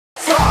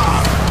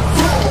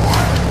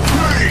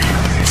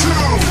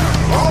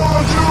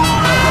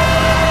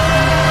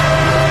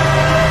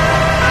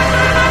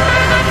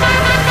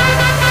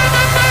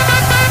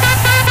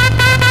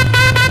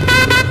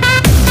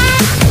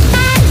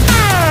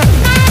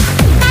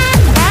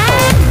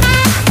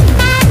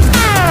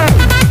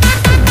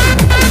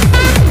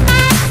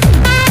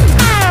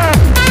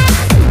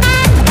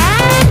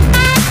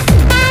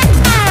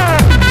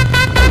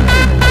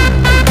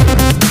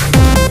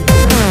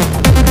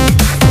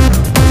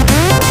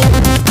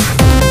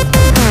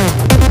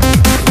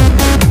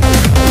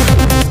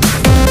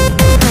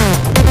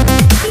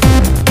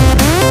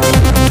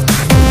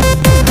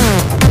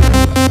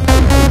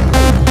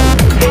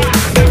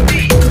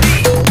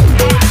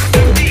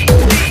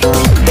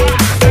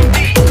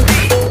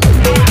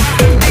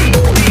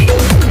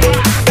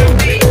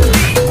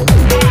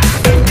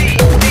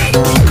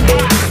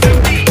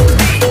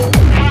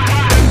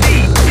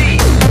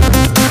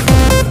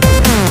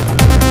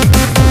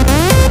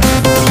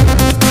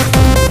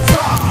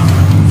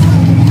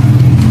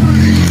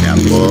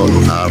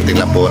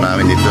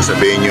Sa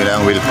venue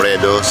ng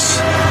Wilfredos.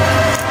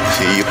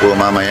 See you po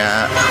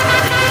mamaya.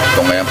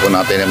 Tungayan po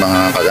natin ang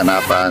mga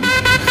kaganapan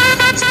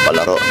sa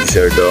palaro ni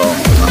Sir Dong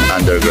ng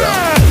Underground.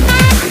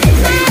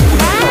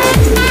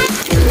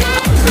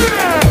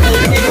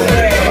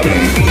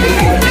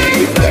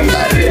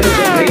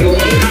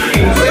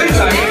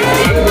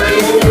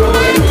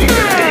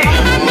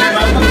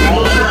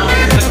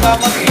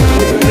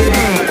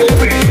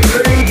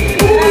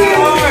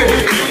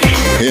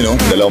 Yun o,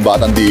 dalawang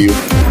batang DU.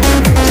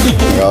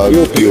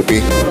 UP.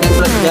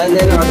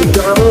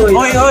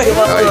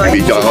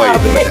 Bibidyo ka ko eh.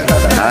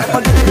 Ha?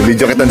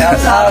 Bibidyo kita na.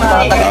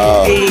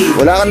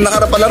 Wala kang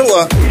nakarapalaro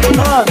ah.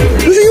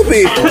 Ito si UP.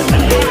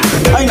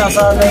 Ay,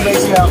 nasa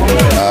Malaysia ako.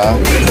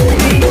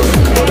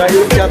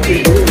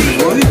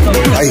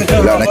 Ay,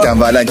 wala na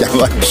tiyamba.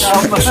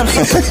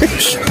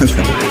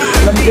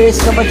 Nag-base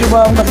ka ba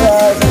tiyamba sa...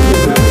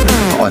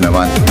 Oo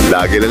naman,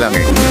 lagi na lang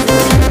eh.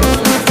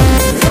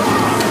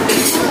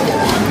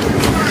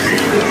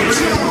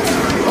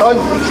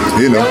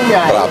 Yun o,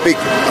 traffic.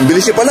 Ang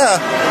bilis niya pala.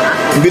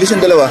 Ang bilis yung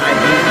dalawa.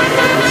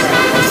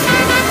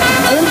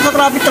 Alam mo sa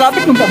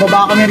traffic nung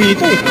pababa kami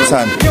rito eh.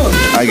 Saan?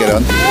 Ay, gano'n?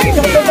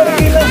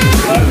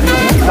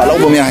 Kala ko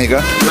bumiyahe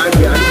ka?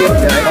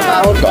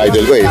 Ito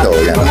idol ko eh. Ito,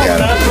 yan.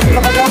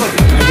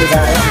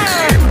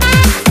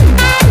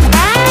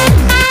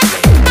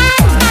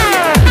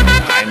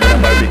 Kain mo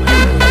ng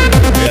barbecue.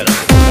 Yan o.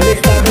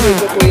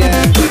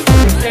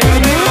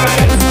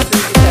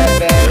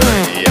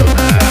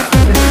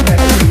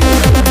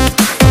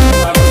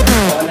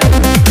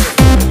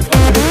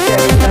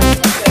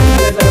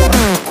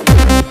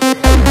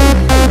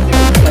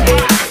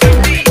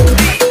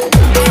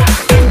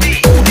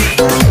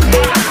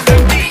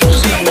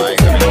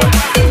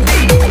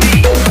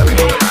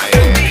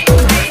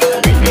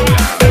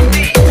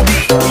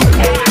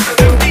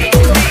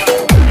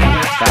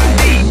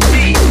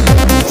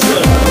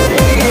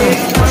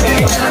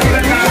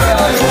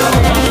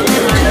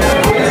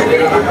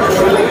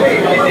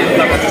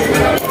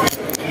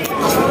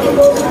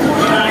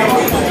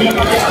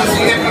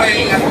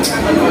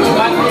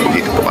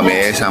 Dito po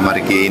kami sa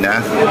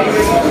Marikina.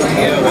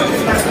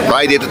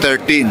 Friday to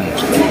 13.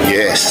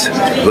 Yes.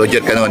 Roger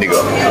Canonigo.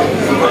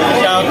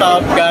 Shout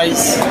out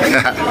guys.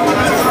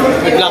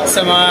 Good luck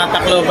sa mga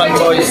Tacloban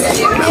boys.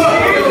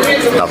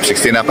 Top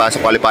 16 na pa sa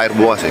qualifier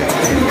bukas eh.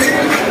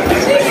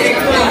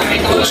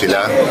 Ito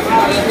sila.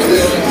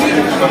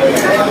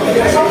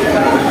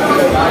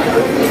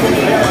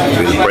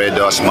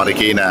 Wilfredos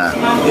Marikina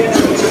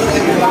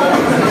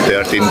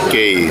 13K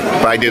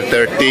Friday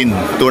 13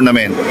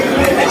 tournament.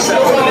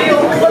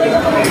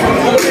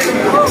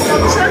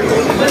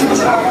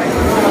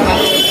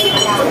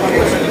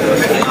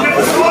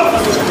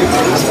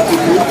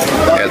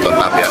 Elton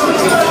Tapia,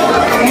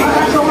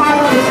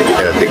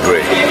 Celtic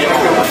Gray.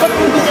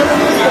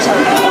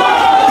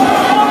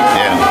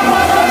 Yan.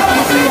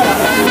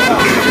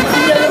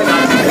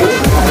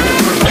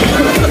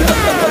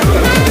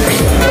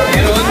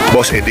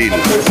 Boss Edil.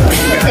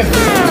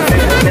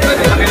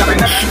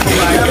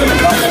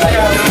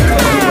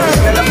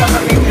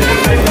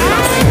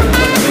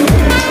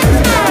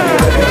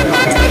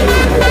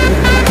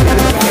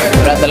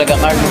 Wala talaga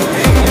card.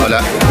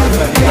 Wala.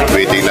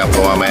 Waiting lang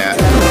po mamaya.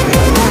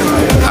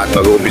 At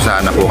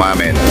mag-uumpisahan na po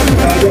kami.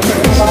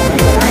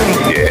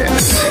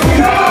 Yes.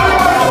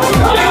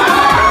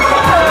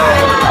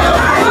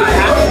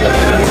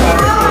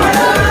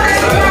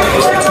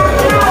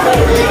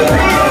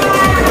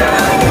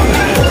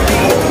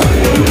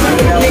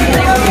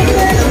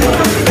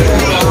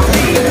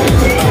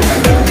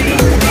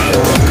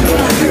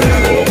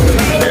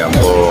 Ayan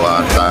po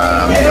ang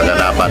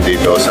kaganapan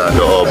dito sa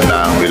loob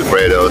ng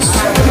Wilfredos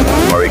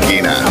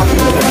Marikina.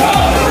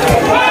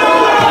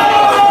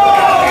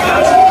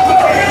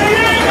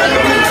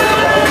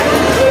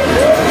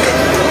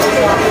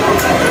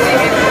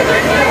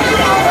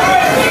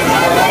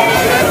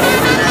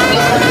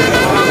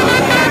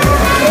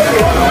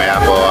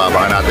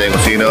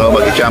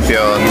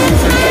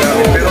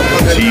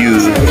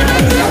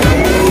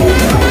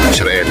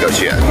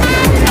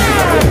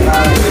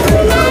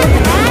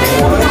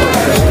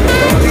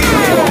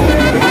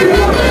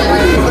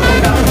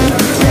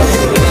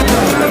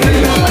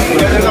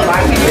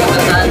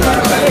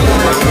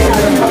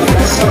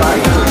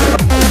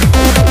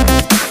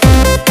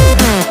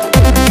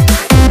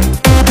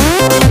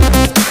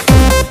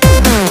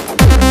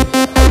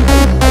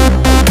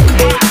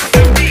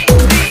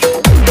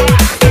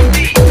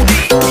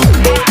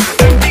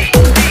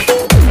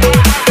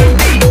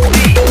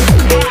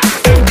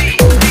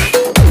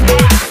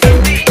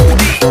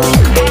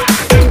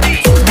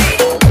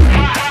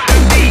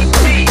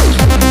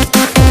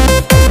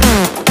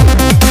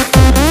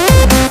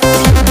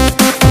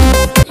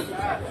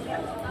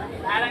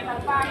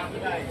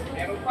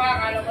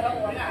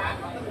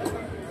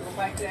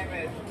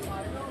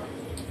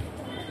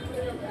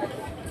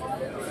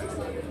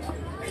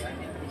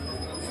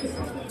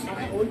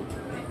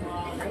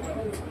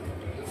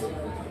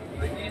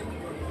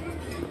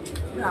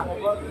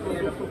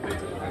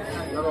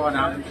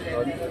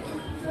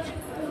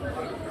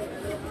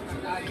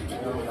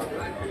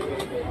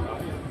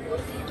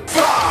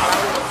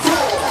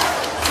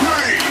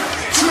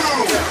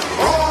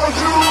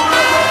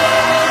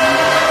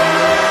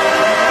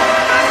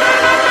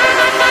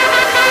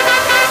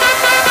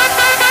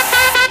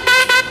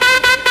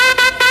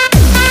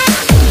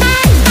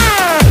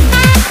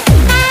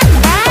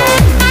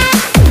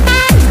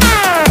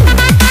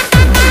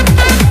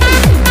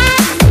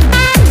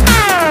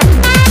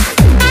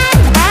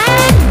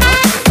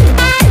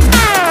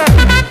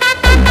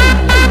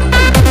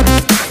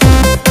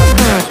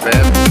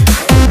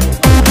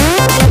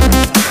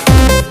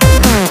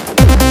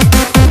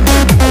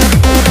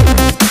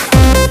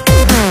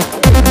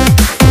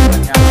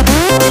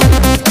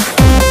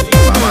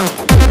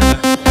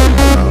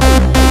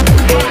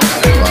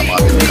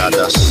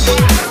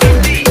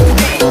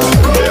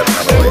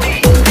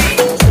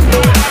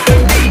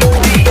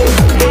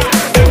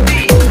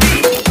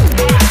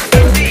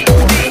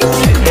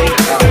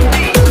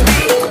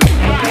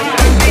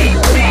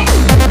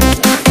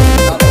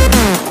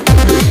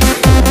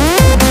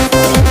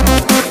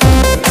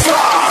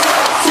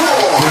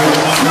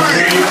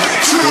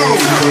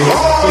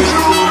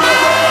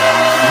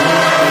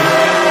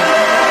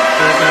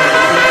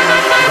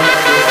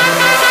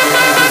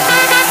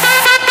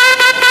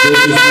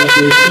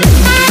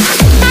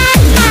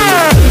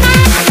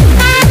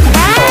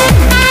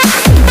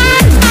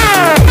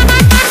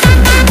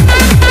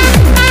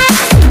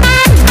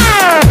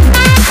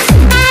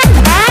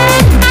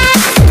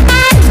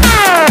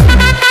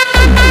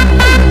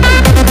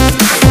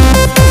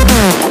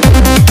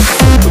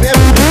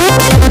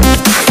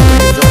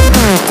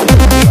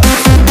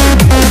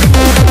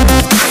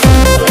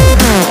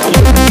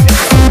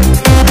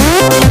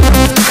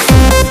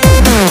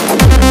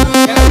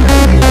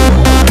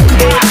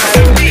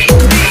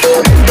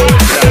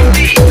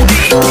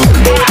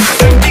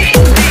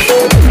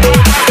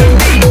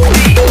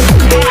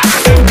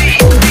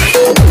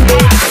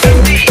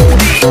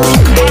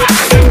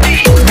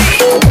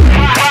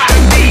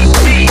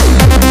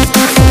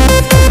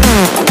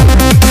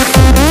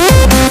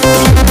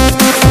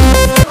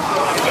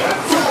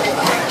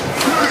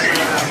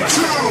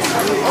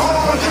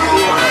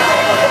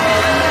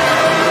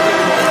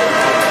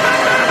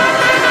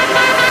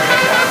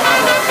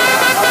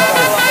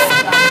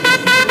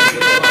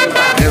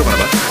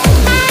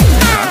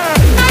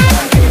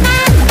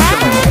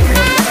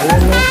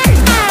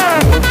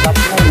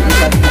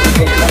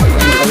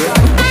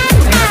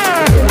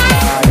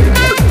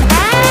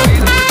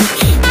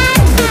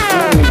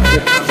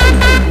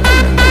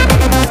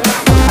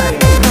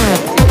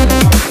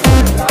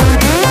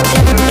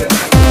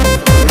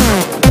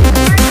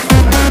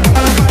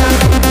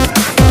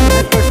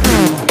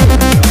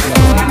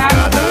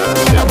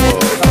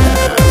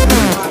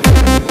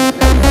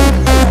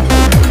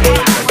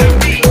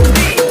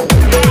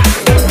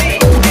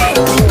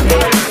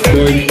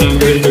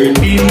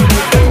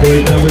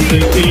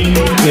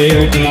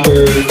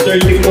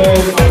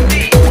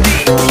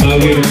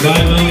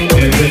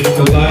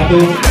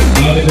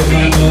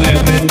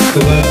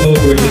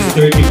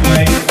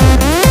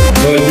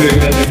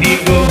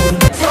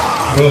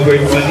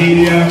 Robert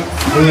Padilla,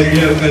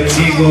 Roger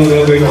Caldigo,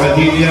 Robert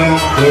Padilla,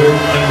 Lord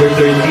number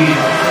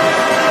 13.